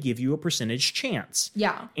apps is they give you a percentage chance.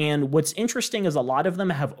 Yeah. And what's interesting is a lot of them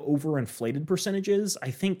have overinflated percentages. I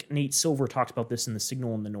think Nate Silver talks about this in The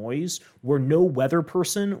Signal and the Noise, where no weather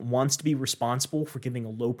person wants to be responsible for giving a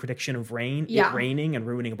low prediction of rain, it raining and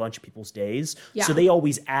ruining a bunch of people's days. Yeah. So they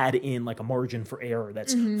always add in like a margin for error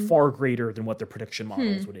that's far greater than what their prediction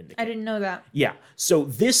models would indicate. I didn't know that. Yeah. So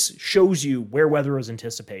this shows you where weather is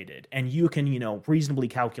anticipated, and you can, reasonably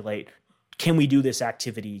calculate, can we do this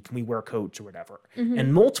activity? Can we wear coats or whatever?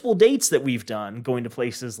 And multiple dates that we've done, going to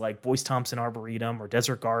places like Boyce Thompson Arboretum or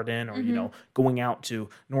Desert Garden or, going out to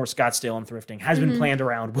North Scottsdale and thrifting has been planned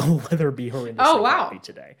around, will the weather be horrendously crappy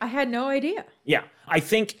today? I had no idea. Yeah. I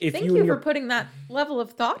think if Thank you for putting that level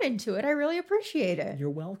of thought into it. I really appreciate it. You're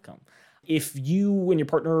welcome. If you and your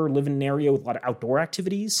partner live in an area with a lot of outdoor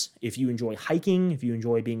activities, if you enjoy hiking, if you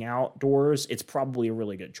enjoy being outdoors, it's probably a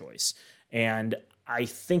really good choice. And I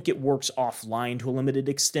think it works offline to a limited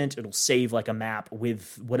extent. It'll save like a map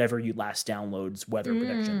with whatever you last download's weather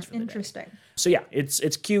predictions for the day. Interesting. So yeah, it's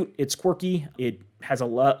cute. It's quirky. It has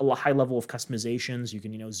a high level of customizations. You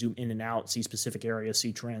can, zoom in and out, see specific areas,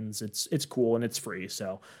 see trends. It's cool and it's free.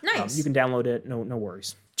 So nice. You can download it. No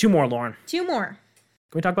worries. 2 more, Lauren. 2 more.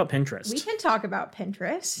 Can we talk about Pinterest? We can talk about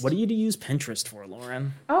Pinterest. What do you use Pinterest for,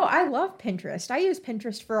 Lauren? Oh, I love Pinterest. I use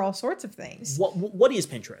Pinterest for all sorts of things. What is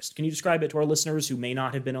Pinterest? Can you describe it to our listeners who may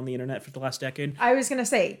not have been on the internet for the last decade? I was going to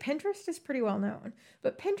say, Pinterest is pretty well known,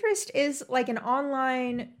 but Pinterest is like an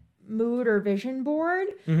online mood or vision board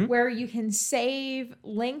where you can save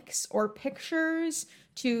links or pictures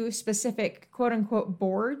to specific quote unquote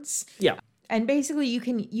boards. Yeah. And basically you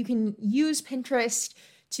can use Pinterest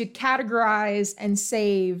to categorize and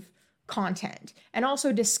save content and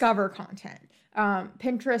also discover content.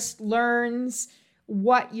 Pinterest learns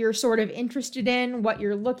what you're sort of interested in, what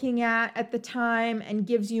you're looking at the time, and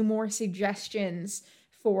gives you more suggestions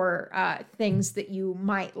for things that you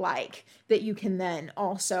might like that you can then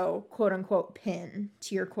also quote unquote pin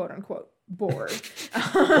to your quote unquote board.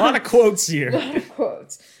 A lot of quotes here. A lot of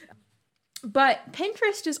quotes. But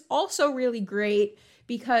Pinterest is also really great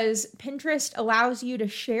because Pinterest allows you to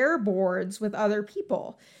share boards with other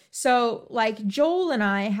people. So like Joel and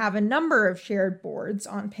I have a number of shared boards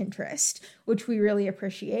on Pinterest, which we really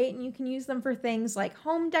appreciate. And you can use them for things like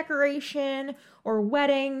home decoration or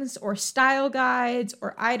weddings or style guides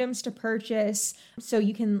or items to purchase. So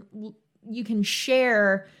you can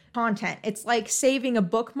share content. It's like saving a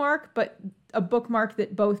bookmark, but a bookmark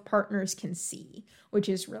that both partners can see, which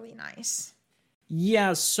is really nice.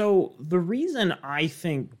 Yeah, so the reason I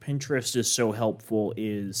think Pinterest is so helpful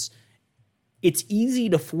is it's easy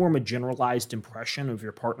to form a generalized impression of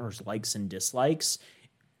your partner's likes and dislikes,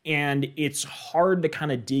 and it's hard to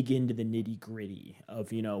kind of dig into the nitty-gritty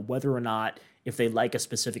of, whether or not if they like a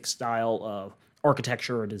specific style of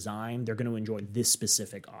architecture or design, they're going to enjoy this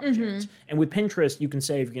specific object. And with Pinterest, you can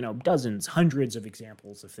save, dozens, hundreds of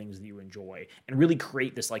examples of things that you enjoy and really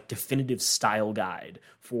create this like definitive style guide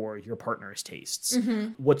for your partner's tastes.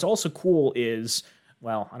 What's also cool is,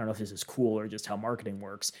 well, I don't know if this is cool or just how marketing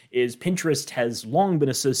works, is Pinterest has long been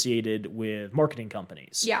associated with marketing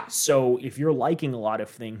companies. Yeah. So if you're liking a lot of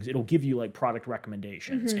things, it'll give you like product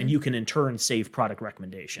recommendations and you can in turn save product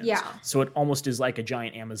recommendations. Yeah. So it almost is like a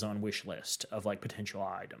giant Amazon wish list of like potential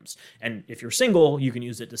items. And if you're single, you can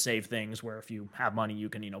use it to save things where if you have money, you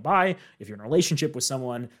can, buy. If you're in a relationship with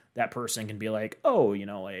someone, that person can be like, oh,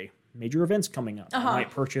 a major event's coming up. I might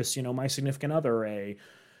purchase, my significant other a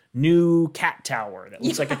new cat tower that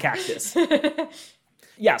looks like a cactus.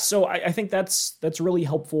 Yeah, so I think that's really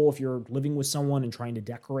helpful if you're living with someone and trying to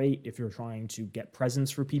decorate. If you're trying to get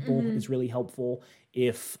presents for people, is really helpful.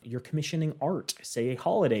 If you're commissioning art, say a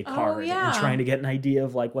holiday card, and trying to get an idea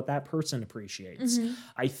of like what that person appreciates.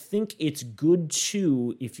 I think it's good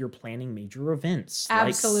too if you're planning major events,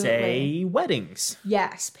 Absolutely. like say weddings.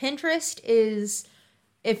 Yes, Pinterest is,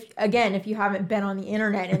 if you haven't been on the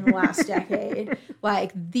internet in the last decade,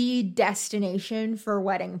 like the destination for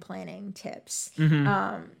wedding planning tips.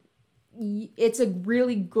 It's a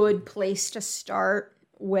really good place to start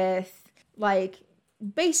with like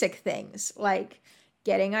basic things like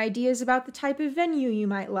getting ideas about the type of venue you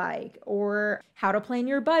might like, or how to plan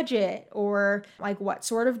your budget, or like what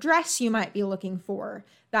sort of dress you might be looking for,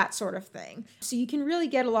 that sort of thing. So you can really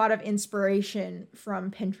get a lot of inspiration from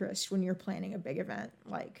Pinterest when you're planning a big event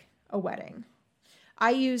like a wedding.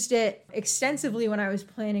 I used it extensively when I was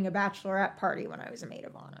planning a bachelorette party when I was a maid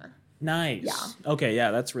of honor. Nice. Yeah. Okay, yeah,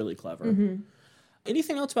 that's really clever.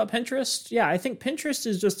 Anything else about Pinterest? Yeah, I think Pinterest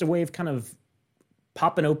is just a way of kind of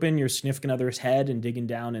popping open your significant other's head and digging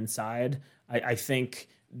down inside. I think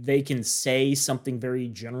they can say something very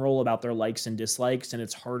general about their likes and dislikes, and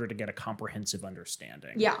it's harder to get a comprehensive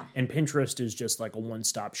understanding. Yeah. And Pinterest is just like a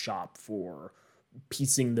one-stop shop for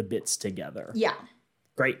piecing the bits together. Yeah.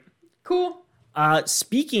 Great. Cool.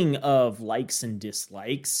 Speaking of likes and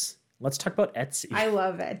dislikes, let's talk about Etsy. I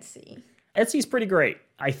love Etsy. Etsy's pretty great.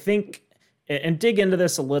 I think, and dig into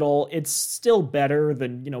this a little, it's still better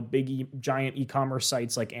than, big giant e-commerce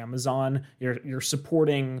sites like Amazon. You're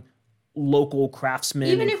supporting local craftsmen.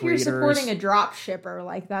 Even and if creators. you're supporting a drop shipper,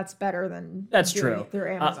 like that's better than That's doing true. it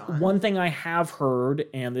through Amazon. One thing I have heard,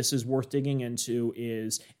 and this is worth digging into,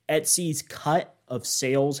 is Etsy's cut of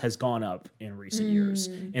sales has gone up in recent years.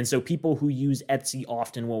 And so people who use Etsy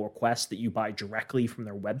often will request that you buy directly from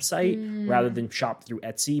their website rather than shop through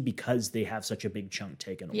Etsy because they have such a big chunk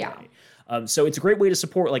taken away. Yeah. So it's a great way to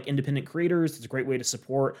support like independent creators. It's a great way to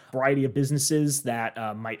support a variety of businesses that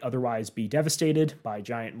might otherwise be devastated by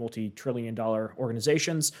giant multi-trillion-dollar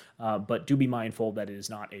organizations. But do be mindful that it is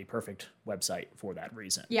not a perfect website for that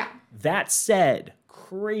reason. Yeah. That said,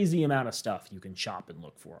 crazy amount of stuff you can shop and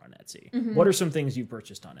look for on Etsy. What are some things you've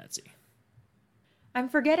purchased on Etsy? I'm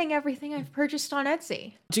forgetting everything I've purchased on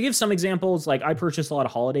Etsy. To give some examples, like I purchased a lot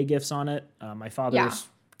of holiday gifts on it. My father's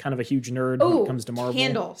kind of a huge nerd when it comes to Marvel.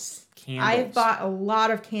 Candles. I've bought a lot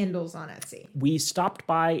of candles on Etsy. We stopped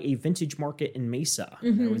by a vintage market in Mesa.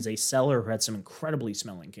 There was a seller who had some incredibly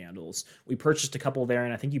smelling candles. We purchased a couple there,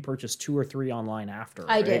 and I think you purchased 2 or 3 online after.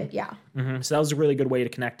 I right? did, yeah. So that was a really good way to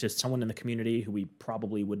connect to someone in the community who we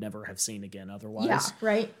probably would never have seen again otherwise. Yeah,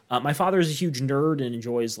 right. My father is a huge nerd and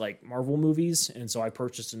enjoys like Marvel movies, and so I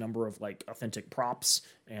purchased a number of like authentic props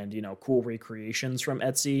and cool recreations from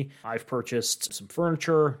Etsy. I've purchased some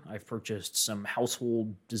furniture. I've purchased some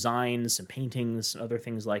household designs, some paintings, other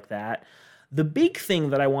things like that. The big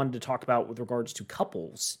thing that I wanted to talk about with regards to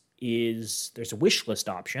couples is there's a wish list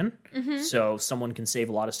option. So someone can save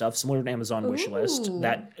a lot of stuff, similar to Amazon wish list,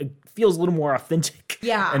 that feels a little more authentic.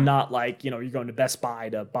 Yeah. And not like, you're going to Best Buy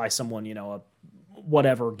to buy someone, a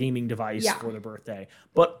whatever gaming device for their birthday.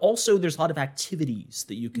 But also there's a lot of activities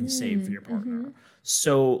that you can save for your partner.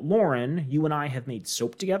 So Lauren, you and I have made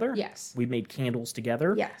soap together. Yes. We've made candles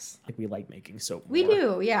together. Yes. I think we like making soap more. We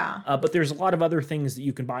do, yeah. But there's a lot of other things that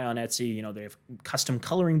you can buy on Etsy. They have custom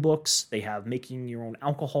coloring books. They have making your own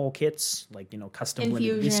alcohol kits, like, custom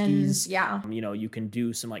blended whiskeys. Yeah. You can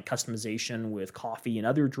do some like customization with coffee and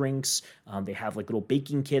other drinks. They have like little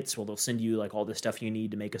baking kits where they'll send you like all the stuff you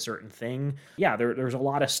need to make a certain thing. Yeah, there's a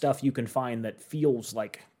lot of stuff you can find that feels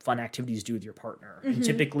like fun activities to do with your partner. And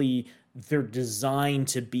typically they're designed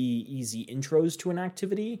to be easy intros to an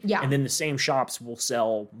activity. Yeah. And then the same shops will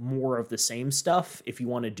sell more of the same stuff if you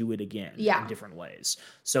want to do it again in different ways.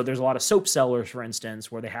 So there's a lot of soap sellers, for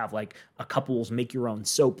instance, where they have like a couple's make your own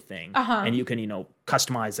soap thing. And you can,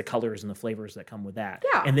 customize the colors and the flavors that come with that.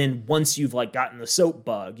 Yeah. And then once you've like gotten the soap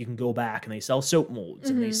bug, you can go back and they sell soap molds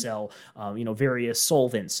and they sell, various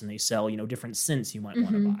solvents and they sell, different scents you might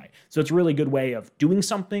want to buy. So it's a really good way of doing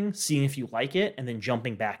something, seeing if you like it, and then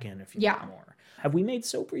jumping back in if you want more. Have we made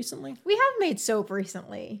soap recently? We have made soap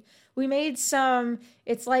recently. We made some,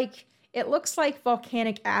 it looks like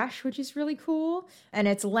volcanic ash, which is really cool, and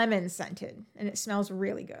it's lemon scented, and it smells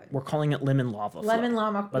really good. We're calling it lemon lava flow. Lemon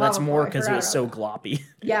lava But that's more flow, I because it forgot was so about gloppy.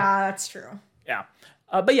 Yeah, that's true. Yeah.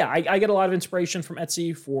 But yeah, I get a lot of inspiration from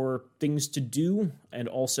Etsy for things to do and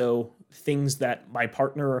also things that my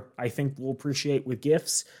partner, I think, will appreciate with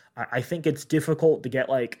gifts. I think it's difficult to get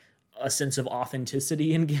like a sense of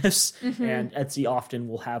authenticity in gifts, and Etsy often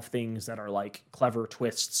will have things that are like clever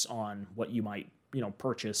twists on what you might,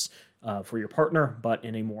 purchase for your partner, but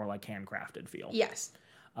in a more like handcrafted feel. Yes.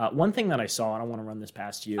 One thing that I saw, and I want to run this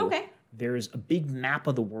past you. Okay. There's a big map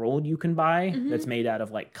of the world you can buy that's made out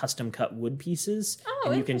of like custom cut wood pieces. Oh,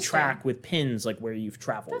 and you can interesting. track with pins like where you've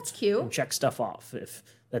traveled. That's cute. And check stuff off if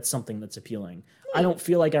that's something that's appealing. I don't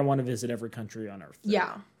feel like I want to visit every country on Earth.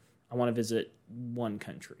 Yeah. I want to visit one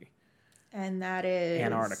country. And that is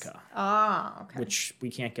Antarctica. Ah, okay. Which we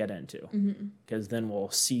can't get into because then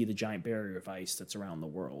we'll see the giant barrier of ice that's around the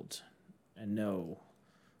world and know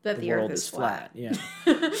that the the world Earth is is flat. Yeah.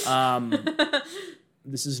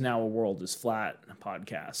 This is now a world is flat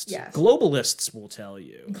podcast. Yes. Globalists will tell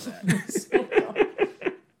you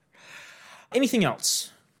that. Anything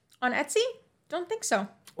else? On Etsy? Don't think so.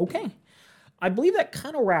 Okay. I believe that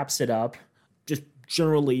kind of wraps it up, just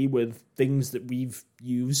generally with things that we've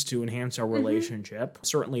used to enhance our relationship.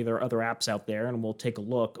 Certainly there are other apps out there, and we'll take a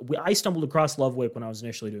look. I stumbled across Lovewake when I was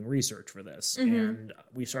initially doing research for this, and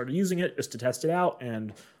we started using it just to test it out,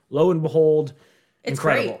 and lo and behold, It's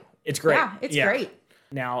incredible. great. It's great. Yeah, it's great.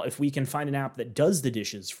 Now, if we can find an app that does the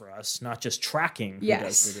dishes for us, not just tracking who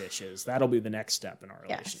does the dishes, that'll be the next step in our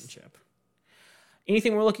relationship.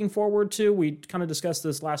 Anything we're looking forward to? We kind of discussed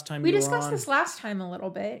this last time We discussed this last time a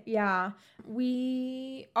little bit. Yeah.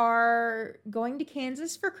 We are going to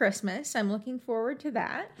Kansas for Christmas. I'm looking forward to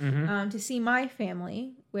that. To see my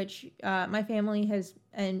family, which my family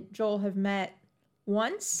and Joel have met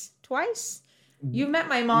twice. You've met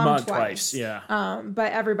my mom twice. Yeah.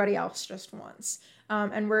 But everybody else just once.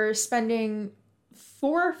 And we're spending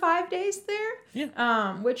 4 or 5 days there.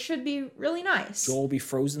 Yeah. Which should be really nice. Joel will be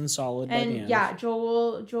frozen solid by the end. Yeah,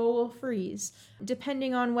 Joel will freeze.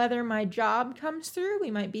 Depending on whether my job comes through, we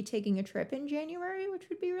might be taking a trip in January, which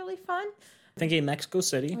would be really fun. Thinking Mexico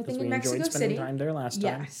City, because we enjoyed spending time there last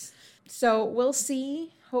time. Yes. So we'll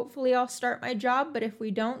see. Hopefully I'll start my job, but if we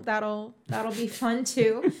don't, that'll be fun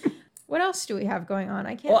too. What else do we have going on?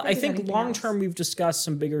 I can't. Well, I think long term we've discussed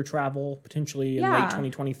some bigger travel potentially in late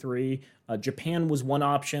 2023. Japan was one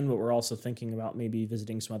option, but we're also thinking about maybe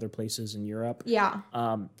visiting some other places in Europe. Yeah.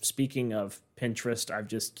 Speaking of Pinterest, I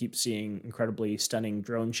just keep seeing incredibly stunning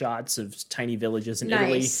drone shots of tiny villages in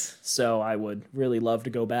Italy. So I would really love to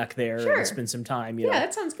go back there and spend some time. You know,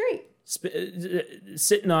 that sounds great.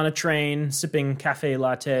 Sitting on a train, sipping cafe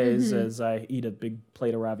lattes as I eat a big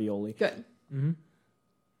plate of ravioli. Good.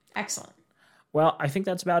 Excellent. Well, I think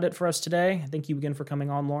that's about it for us today. Thank you again for coming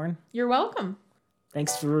on, Lauren. You're welcome.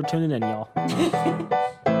 Thanks for tuning in, y'all.